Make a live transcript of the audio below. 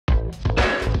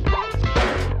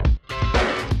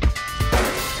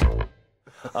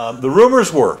The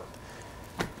rumors were,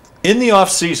 in the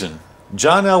offseason,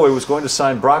 John Elway was going to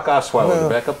sign Brock Osweiler, the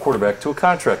backup quarterback, to a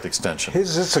contract extension.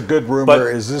 Is this a good rumor?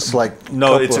 Is this like...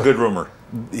 No, it's a good rumor.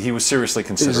 He was seriously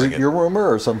considering it. Is it your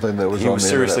rumor or something that was on the internet? He was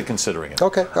seriously considering it.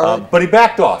 Okay, all right. But he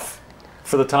backed off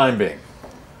for the time being.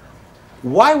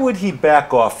 Why would he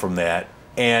back off from that?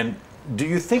 And do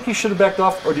you think he should have backed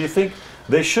off, or do you think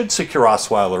they should secure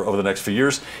Osweiler over the next few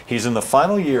years? He's in the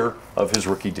final year of his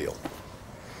rookie deal.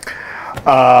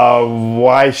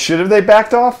 Why should have they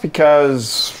backed off?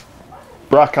 Because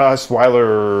Brock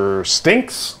Osweiler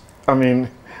stinks. I mean...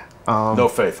 no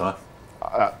faith, huh?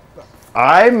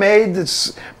 I made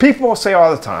this... People say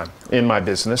all the time in my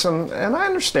business, and I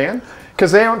understand,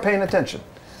 because they aren't paying attention.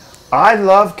 I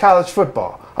love college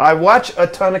football. I watch a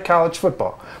ton of college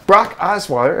football. Brock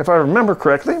Osweiler, if I remember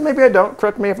correctly, maybe I don't,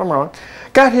 correct me if I'm wrong,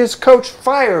 got his coach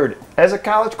fired as a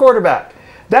college quarterback.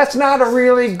 That's not a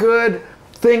really good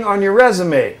thing on your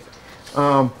resume.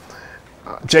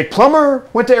 Jake Plummer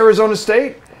went to Arizona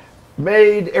State,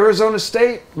 made Arizona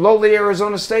State, lowly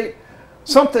Arizona State,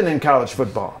 something in college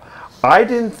football. I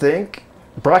didn't think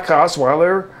Brock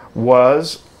Osweiler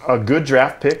was a good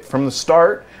draft pick from the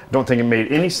start. Don't think it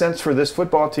made any sense for this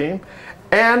football team.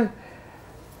 And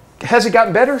has he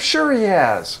gotten better? Sure he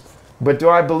has. But do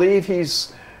I believe he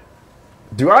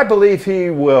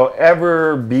will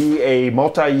ever be a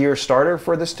multi-year starter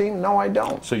for this team? No, I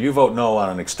don't. So you vote no on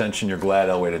an extension. You're glad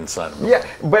Elway didn't sign him. Yeah,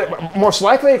 but most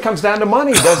likely it comes down to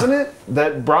money, doesn't it?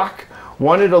 That Brock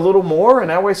wanted a little more, and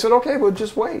Elway said, okay, we'll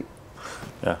just wait.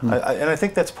 Yeah, and I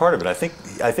think that's part of it. I think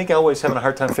Elway's having a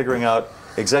hard time figuring out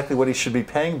exactly what he should be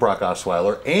paying Brock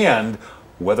Osweiler and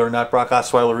whether or not Brock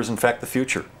Osweiler is in fact the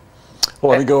future.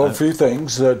 Well, let me go a few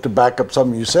things to back up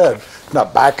something you said.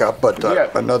 Not back up, but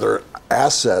another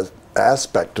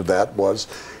aspect of that was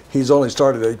he's only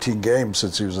started 18 games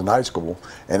since he was in high school.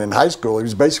 And in high school, he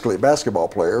was basically a basketball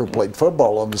player who played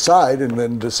football on the side and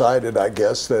then decided, I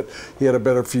guess, that he had a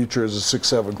better future as a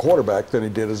 6'7" quarterback than he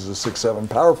did as a 6'7"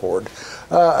 power forward.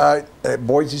 At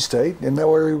Boise State, isn't that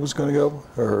where he was going to go?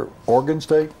 Or Oregon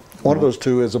State? One of those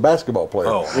two as a basketball player.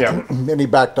 Oh, yeah. And he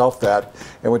backed off that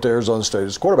and went to Arizona State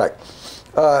as quarterback.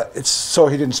 So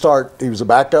he didn't start. He was a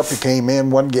backup. He came in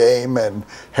one game and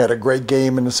had a great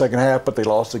game in the second half, but they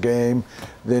lost the game.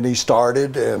 Then he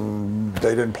started, and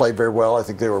they didn't play very well. I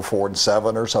think they were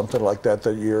 4-7 or something like that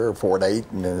year, or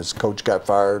 4-8, and then his coach got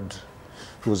fired,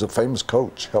 who was a famous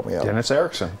coach. Help me out. Dennis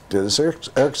Erickson. Dennis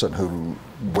Erickson, who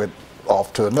went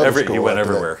off to another school. He went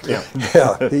everywhere. Yeah,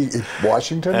 yeah.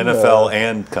 Washington, NFL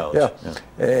and college.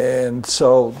 Yeah. And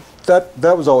so that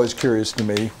was always curious to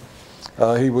me.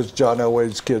 He was John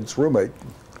Elway's kid's roommate,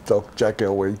 so Jack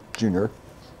Elway Jr.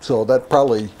 So that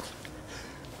probably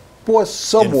was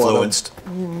somewhat influenced.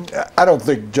 I don't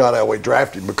think John Elway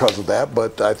drafted him because of that,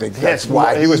 but I think that's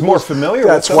why he was more familiar.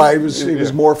 That's why he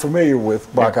was more familiar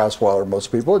with Brock Osweiler than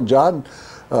most people. And John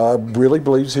really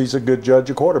believes he's a good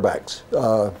judge of quarterbacks.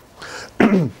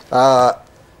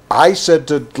 I said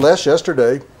to Les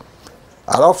yesterday,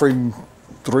 I'd offer him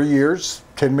 3 years,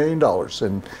 $10 million,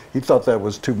 and he thought that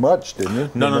was too much,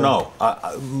 didn't he? No.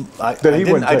 I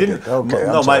didn't. Okay,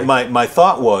 no, my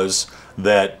thought was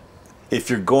that if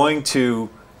you're going to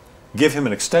give him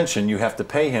an extension, you have to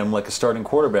pay him like a starting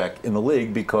quarterback in the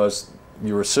league because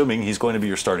you're assuming he's going to be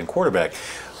your starting quarterback.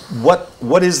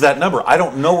 What is that number? I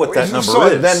don't know what that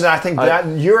number is. Then I think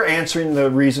that you're answering the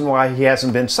reason why he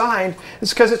hasn't been signed.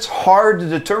 It's because it's hard to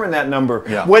determine that number.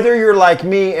 Yeah. Whether you're like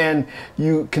me and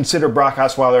you consider Brock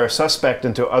Osweiler a suspect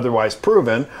until otherwise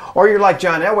proven, or you're like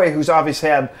John Elway, who's obviously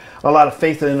had a lot of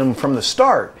faith in him from the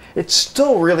start. It's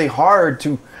still really hard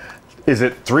to. Is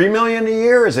it $3 million a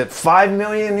year? Is it $5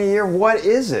 million a year? What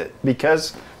is it?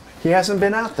 Because he hasn't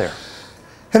been out there.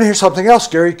 And here's something else.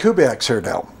 Gary Kubiak's here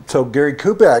now. So Gary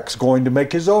Kubiak's going to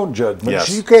make his own judgment. Yes.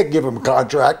 You can't give him a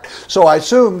contract. So I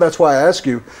assume, that's why I ask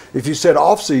you, if you said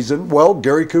off-season, well,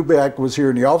 Gary Kubiak was here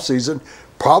in the off-season,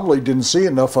 probably didn't see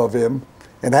enough of him,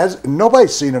 and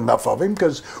nobody's seen enough of him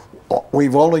because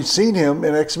we've only seen him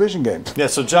in exhibition games. Yeah,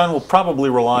 so John will probably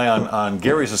rely on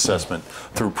Gary's assessment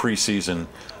through preseason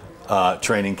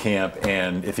training camp,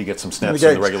 and if he gets some snaps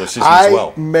in the regular season as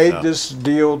well. I made this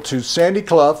deal to Sandy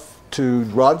Clough, to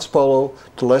Rod Spolo,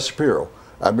 to Les Shapiro.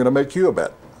 I'm going to make you a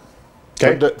bet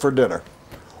for dinner.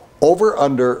 Over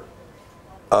under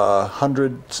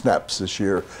 100 snaps this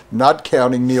year, not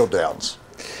counting kneel downs.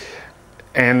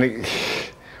 And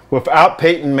without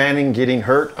Peyton Manning getting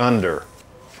hurt, under.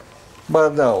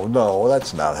 But no,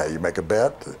 that's not how you make a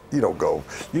bet. You don't go.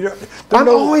 I'm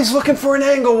always looking for an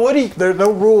angle, Woody. There are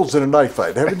no rules in a knife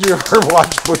fight. Haven't you ever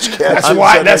watched Butch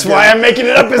Cassidy? That's why I'm making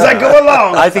it up as I go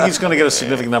along. I think he's going to get a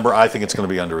significant number. I think it's going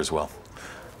to be under as well.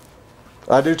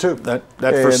 I do too. That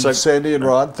and first Sandy and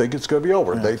Ron think it's going to be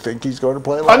over. They think he's going to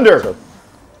play Under. So,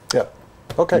 yeah.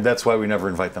 Okay. That's why we never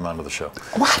invite them onto the show.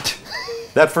 What?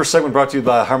 That first segment brought to you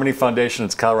by Harmony Foundation.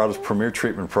 It's Colorado's premier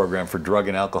treatment program for drug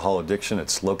and alcohol addiction.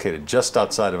 It's located just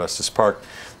outside of Estes Park.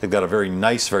 They've got a very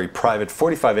nice, very private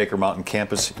 45-acre mountain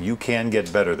campus. You can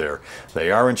get better there.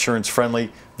 They are insurance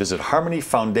friendly. Visit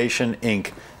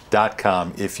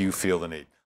harmonyfoundationinc.com if you feel the need.